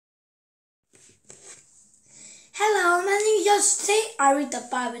Hello, my name is Josh. Today I read the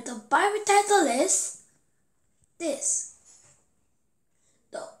Bible. The Bible title is this: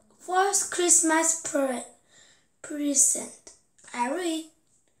 The First Christmas Present. I read.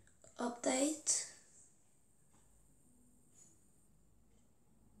 Update.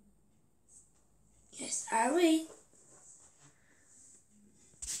 Yes, I read.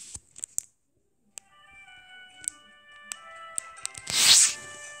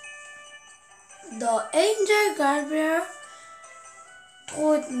 The angel Gabriel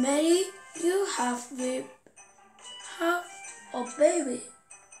told Mary, "You have a baby."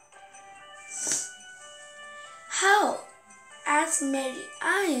 "How?" asked Mary.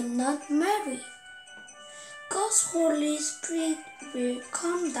 "I am not married." "God's Holy Spirit will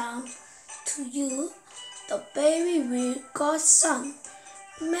come down to you. The baby will be God's son."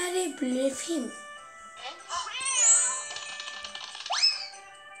 Mary believed him.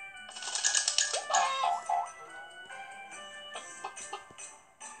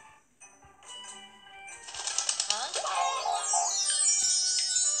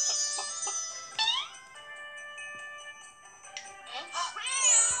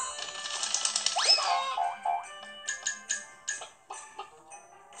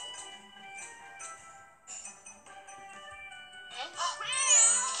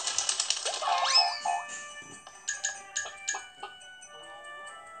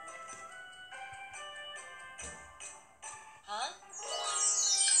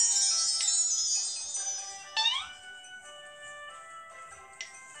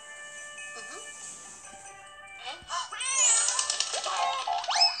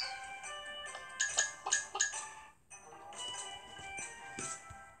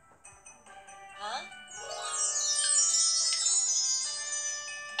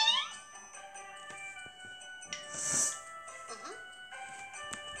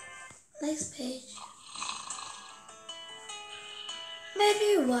 Next page.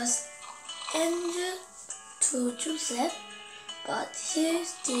 Mary was engaged to Joseph, but he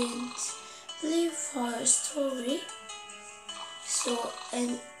didn't believe her story. So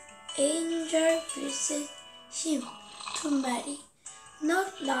an angel visited him to Mary.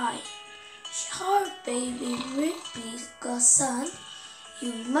 "Not lie. Her baby will be God's son.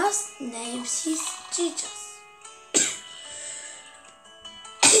 You must name him Jesus."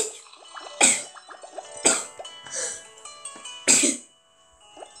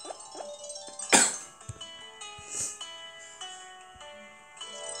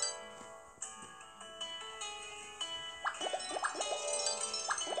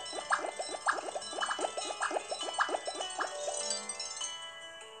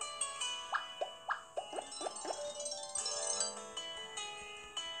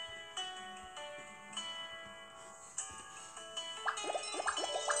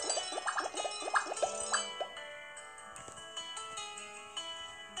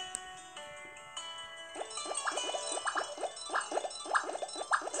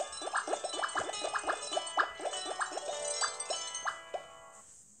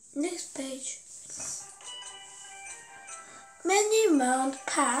 Next page. Many months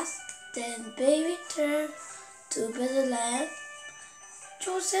passed, then baby returned to Bethlehem,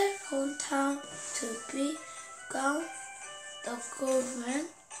 Joseph's hometown, to become the government.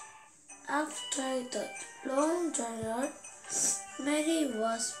 After the long journey, Mary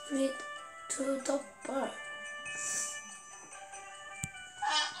was brought to the birth.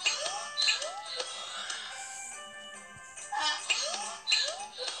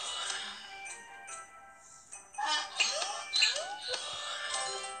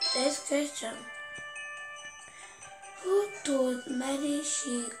 Next question. Who told Mary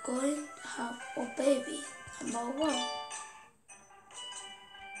she going to have a baby? Number 1.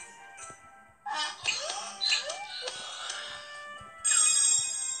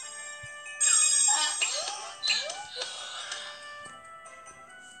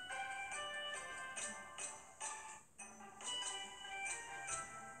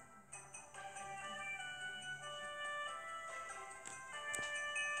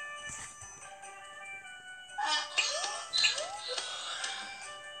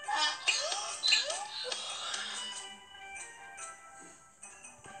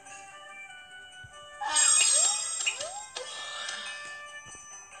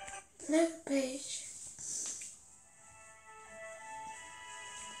 Next page.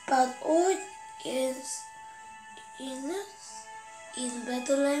 But all in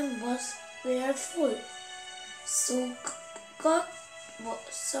Bethlehem was fearful. So God's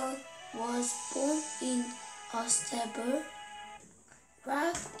son was born in a stable,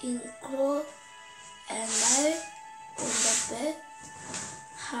 wrapped in cloth, and lay on the bed.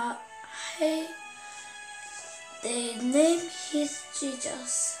 They named him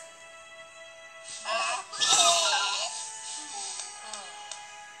Jesus.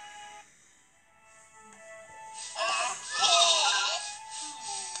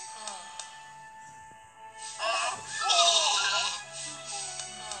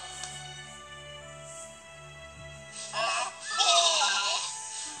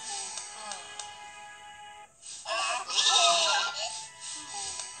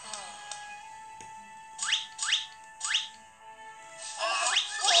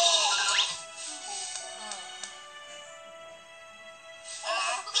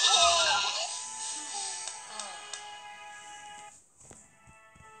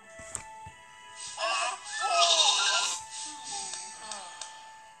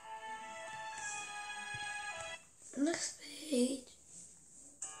 Next page.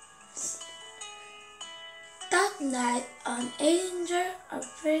 That night an angel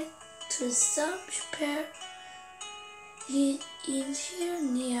appeared to some shepherds in here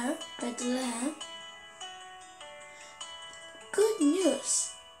near Bethlehem. Good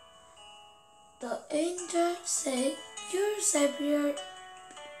news! The angel said, "Your Savior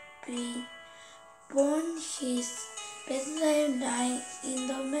being born is Bethlehem, lying in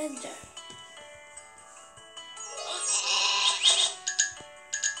the manger."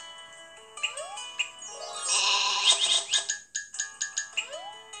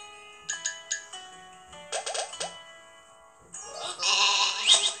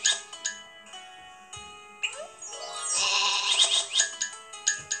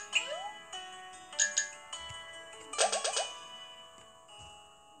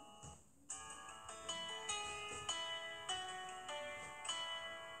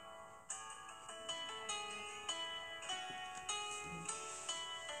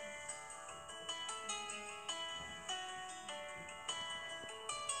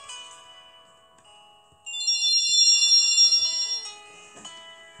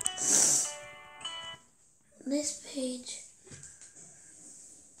 Next page.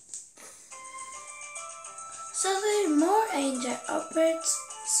 Suddenly more angels appeared,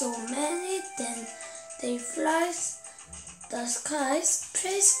 so many that they filled the skies.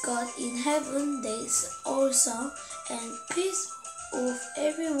 Praise God in heaven, there is awesome and peace of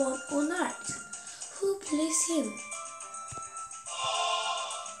everyone on earth who please Him.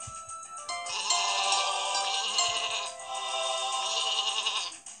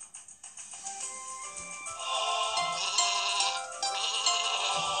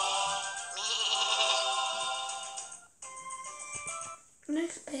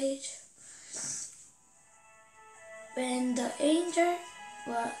 Next page. When the angel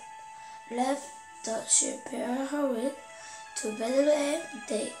left the shepherd hurried to Bethlehem,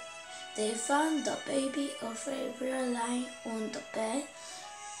 they found the baby of Gabriel lying on the bed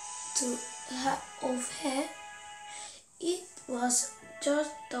of hay. It was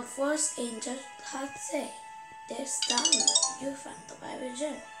just the first angel had said. There's down. You found the Bible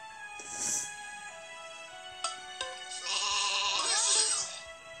gem.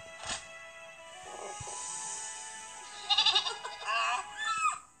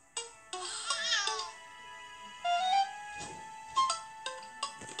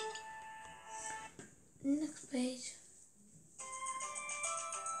 Next page.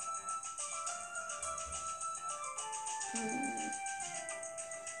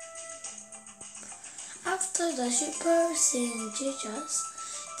 After the shepherds seen Jesus,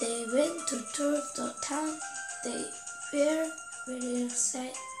 they went to tour the town. They were very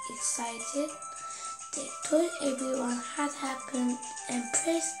excited. They told everyone what had happened and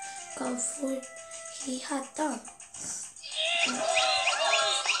praised God for what He had done.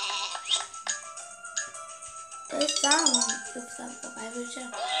 It's that one. You found the Bible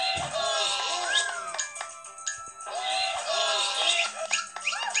gem.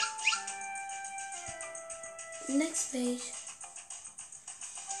 Next page.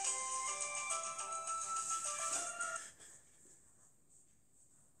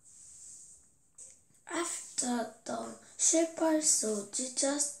 After the shepherds saw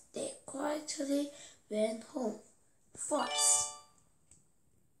Jesus, they quietly went home. First.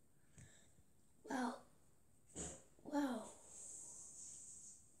 Wow.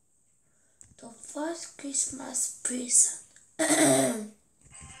 The first Christmas present.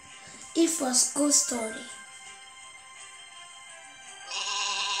 It was a good story.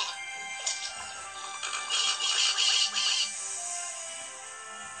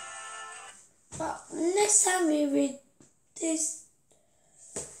 Well, next time we read this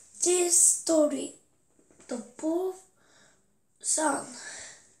story, the both son.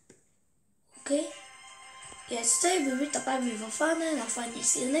 Okay? Yes, today we read the Bible for fun and have fun.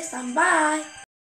 See you next time. Bye.